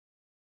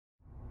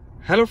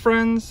Hello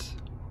friends,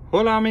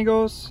 hola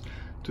amigos.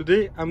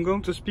 Today I'm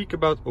going to speak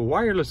about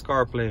wireless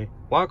CarPlay.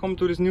 Welcome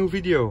to this new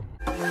video.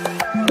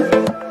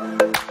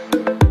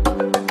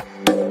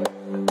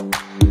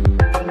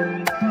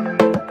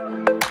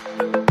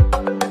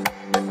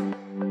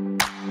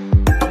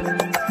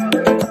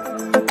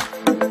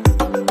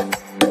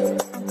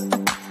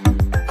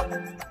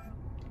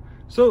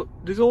 So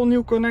this all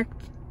new Connect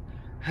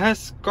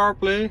has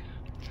CarPlay,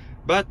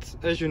 but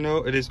as you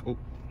know it is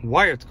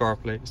wired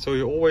CarPlay, so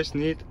you always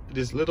need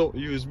this little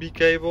USB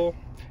cable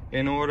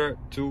in order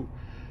to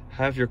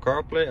have your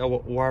CarPlay. I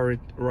will wire it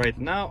right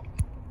now,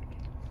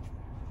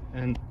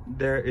 and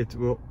there it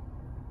will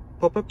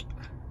pop up.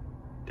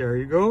 There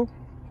you go.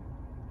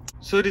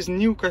 So this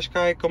new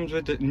Qashqai comes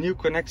with the new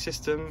Connect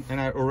system, and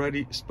I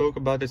already spoke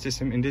about the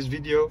system in this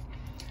video.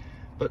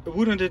 But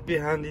wouldn't it be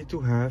handy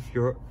to have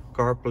your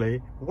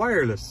CarPlay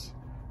wireless?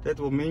 That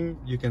will mean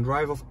you can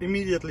drive off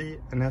immediately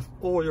and have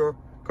all your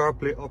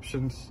CarPlay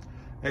options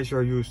as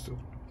you're used to.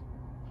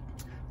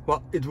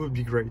 Well, it would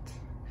be great.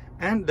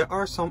 And there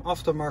are some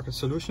aftermarket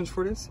solutions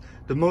for this.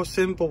 The most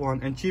simple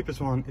one and cheapest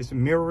one is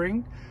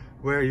mirroring,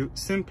 where you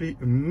simply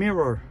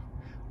mirror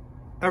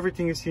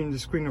everything you see on the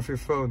screen of your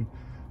phone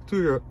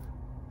to your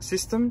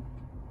system.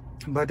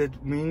 But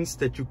it means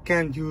that you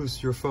can't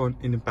use your phone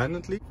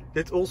independently.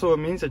 It also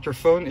means that your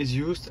phone is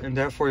used and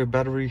therefore your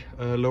battery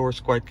lowers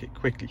quite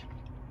quickly.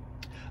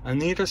 A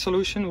neater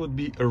solution would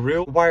be a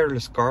real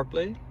wireless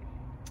CarPlay.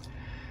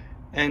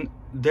 And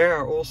there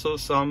are also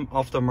some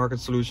aftermarket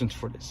solutions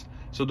for this.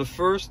 So the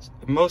first,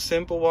 most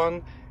simple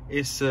one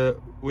is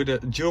with a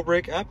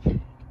jailbreak app.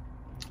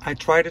 I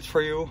tried it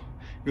for you.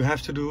 You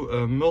have to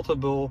do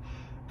multiple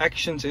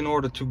actions in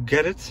order to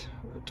get it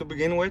to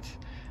begin with,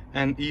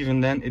 and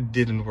even then it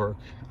didn't work.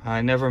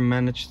 I never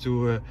managed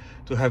to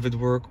have it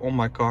work on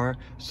my car,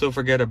 so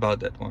forget about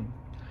that one.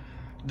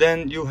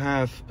 Then you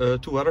have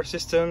two other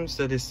systems,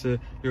 that is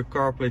your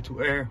CarPlay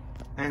to Air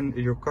and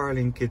your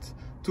CarlinKit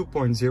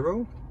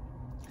 2.0.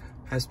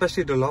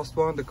 Especially the last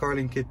one, the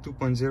CarlinKit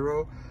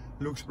 2.0,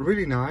 looks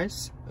really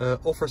nice,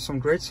 offers some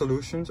great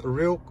solutions, a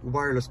real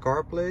wireless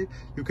CarPlay.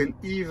 You can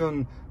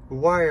even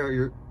wire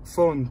your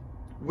phone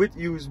with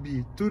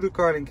USB to the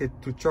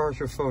CarlinKit to charge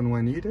your phone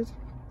when needed.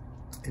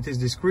 It is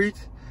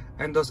discreet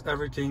and does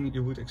everything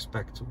you would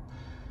expect to.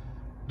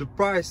 The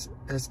price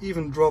has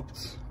even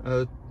dropped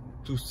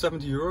to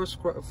 70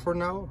 euros for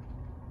now,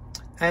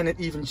 and it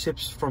even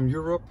ships from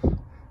Europe,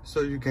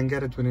 so you can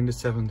get it within the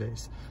 7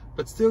 days.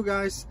 But still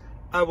guys,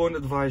 I won't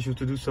advise you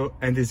to do so,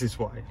 and this is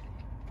why.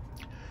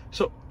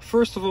 So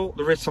first of all,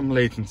 there is some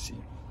latency.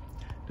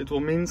 That will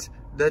mean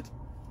that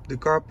the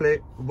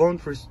CarPlay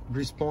won't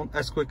respond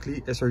as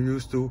quickly as you're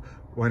used to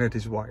when it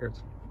is wired.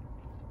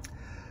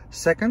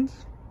 Second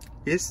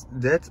is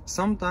that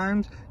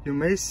sometimes you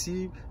may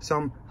see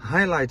some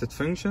highlighted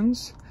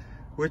functions,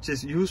 which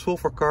is useful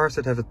for cars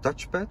that have a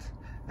touchpad,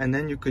 and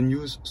then you can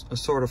use a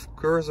sort of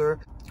cursor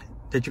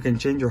that you can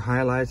change your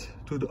highlight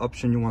to the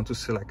option you want to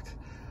select.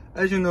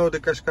 As you know, the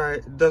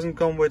Qashqai doesn't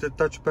come with a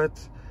touchpad,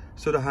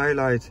 so the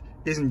highlight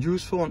isn't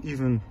useful and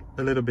even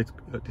a little bit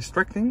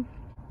distracting.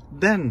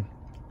 Then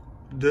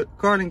the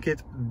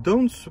CarlinKit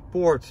don't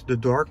support the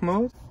dark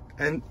mode,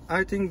 and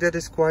I think that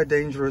is quite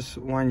dangerous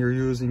when you're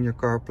using your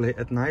CarPlay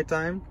at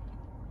nighttime,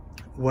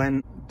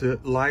 when the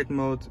light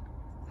mode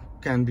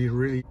can be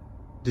really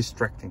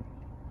distracting.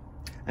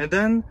 And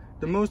then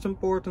the most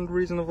important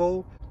reason of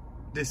all,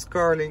 this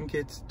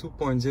CarlinKit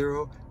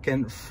 2.0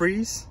 can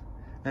freeze,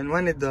 and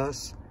when it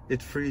does,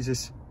 it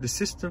freezes the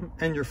system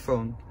and your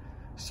phone.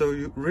 So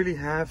you really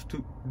have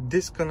to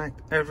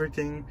disconnect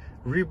everything,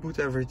 reboot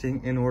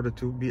everything in order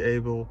to be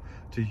able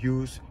to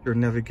use your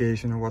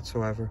navigation or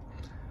whatsoever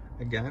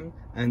again.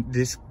 And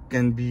this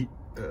can be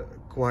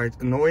quite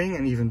annoying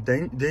and even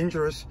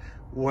dangerous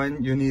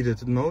when you need it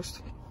the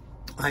most.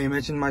 I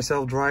imagine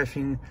myself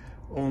driving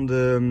on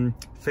the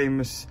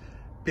famous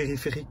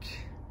périphérique,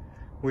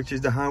 which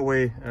is the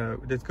highway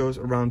that goes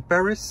around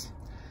Paris,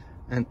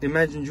 and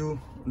imagine you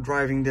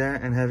driving there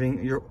and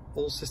having your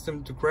whole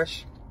system to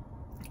crash,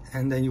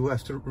 and then you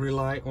have to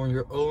rely on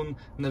your own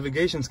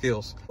navigation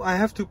skills. I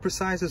have to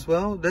precise as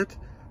well that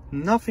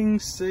nothing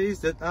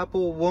says that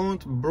Apple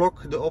won't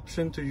block the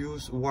option to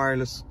use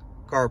wireless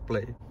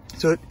CarPlay.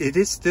 So it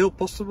is still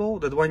possible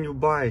that when you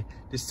buy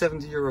the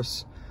 70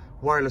 euros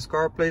wireless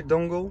CarPlay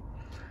dongle,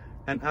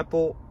 and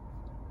Apple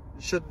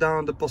shut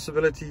down the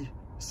possibility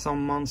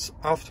some months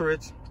after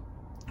it,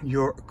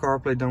 your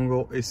CarPlay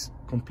dongle is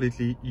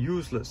completely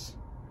useless.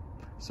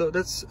 So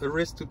that's a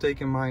risk to take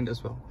in mind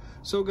as well.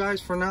 So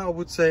guys, for now I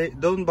would say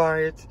don't buy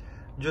it,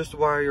 just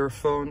wire your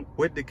phone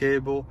with the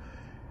cable.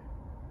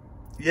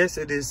 Yes,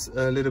 it is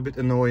a little bit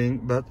annoying,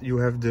 but you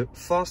have the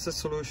fastest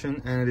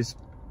solution and it is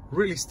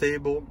really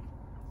stable,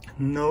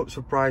 no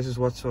surprises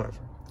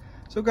whatsoever.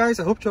 So guys,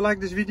 I hope you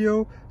liked this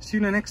video. See you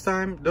in the next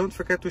time. Don't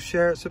forget to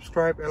share,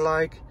 subscribe and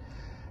like,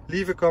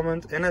 leave a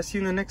comment, and I see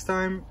you in the next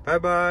time. Bye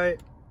bye.